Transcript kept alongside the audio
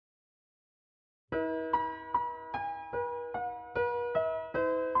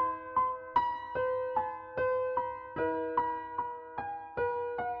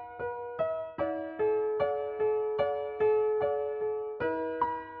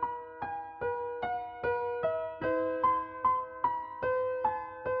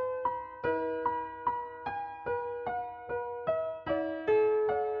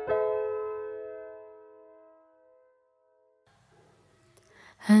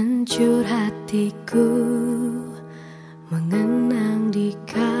Hancur hatiku mengenang di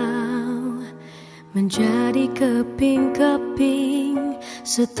kau, menjadi keping-keping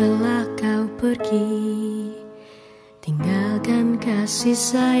setelah kau pergi. Tinggalkan kasih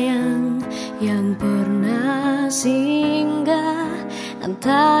sayang yang pernah singgah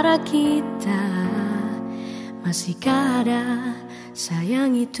antara kita. Masihkah ada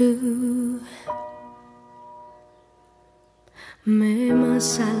sayang itu? Memang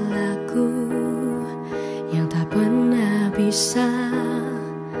salahku yang tak pernah bisa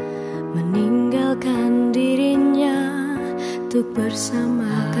meninggalkan dirinya untuk bersama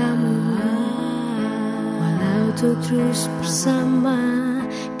kamu. Walau untuk terus bersama,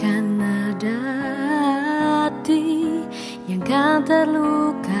 kan ada hati yang kan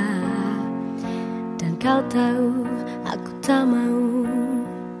terluka. Dan kau tahu aku tak mau.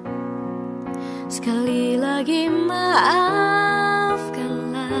 Sekali lagi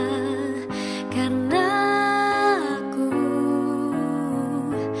maafkanlah, karena aku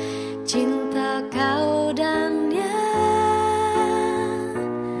cinta kau dan dia.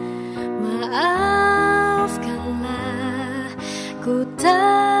 Maafkanlah, ku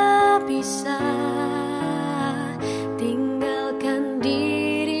tak bisa tinggalkan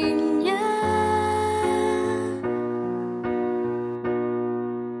dirinya.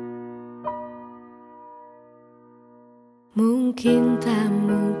 Mungkin tak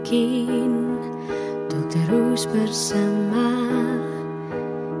mungkin untuk terus bersama,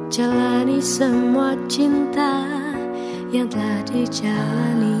 jalani semua cinta yang telah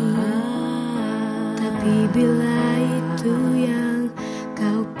dijalani. Tapi bila itu yang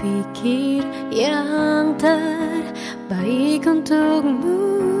kau pikir yang terbaik untukmu,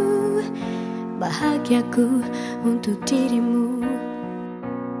 bahagiaku untuk dirimu.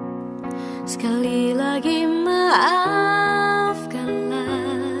 Sekali lagi maafkanlah,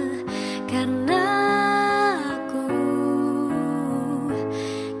 karena aku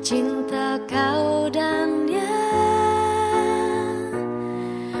cinta kau dan dia.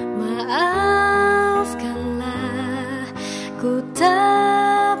 Maafkanlah, ku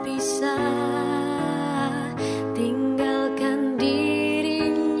tak bisa tinggalkan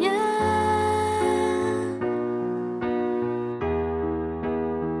dirinya.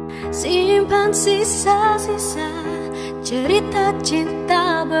 Simpan sisa-sisa cerita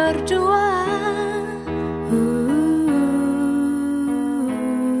cinta berdua.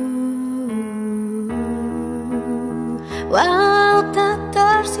 Walau tak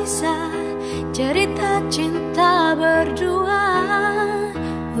tersisa cerita cinta berdua.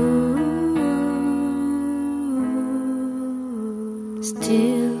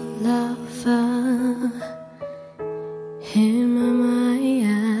 Still love her in my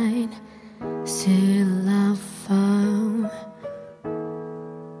mind. Still love her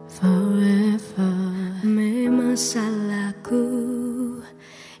forever. Memang salahku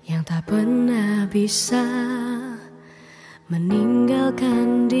yang tak pernah bisa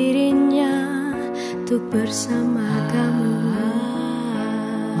meninggalkan dirinya untuk bersama kamu.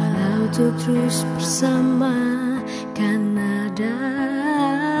 Walau untuk terus bersama, kan ada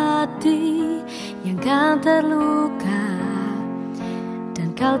hati yang kan terluka.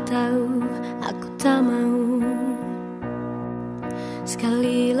 Dan kau tahu aku tak mau.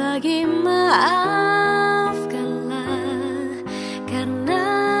 Sekali lagi maafkanlah, karena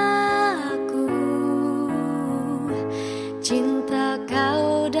aku cinta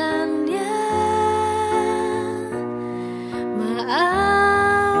kau dan dia.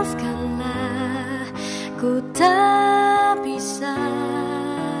 Maafkanlah, ku tak bisa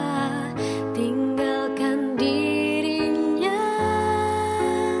tinggalkan dirinya.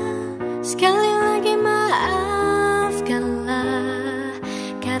 Sekali lagi maafkanlah,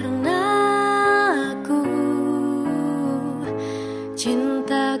 karena aku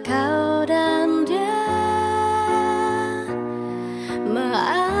cinta kau dan dia.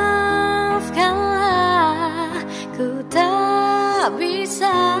 Maafkanlah, ku tak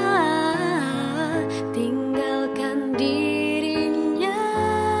bisa tinggalkan dirinya.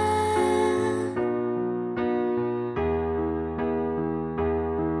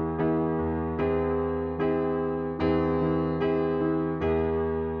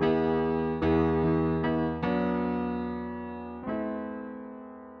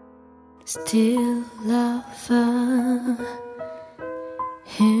 Still love her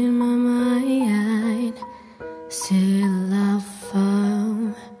in my mind. Still love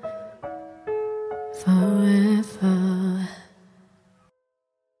her forever.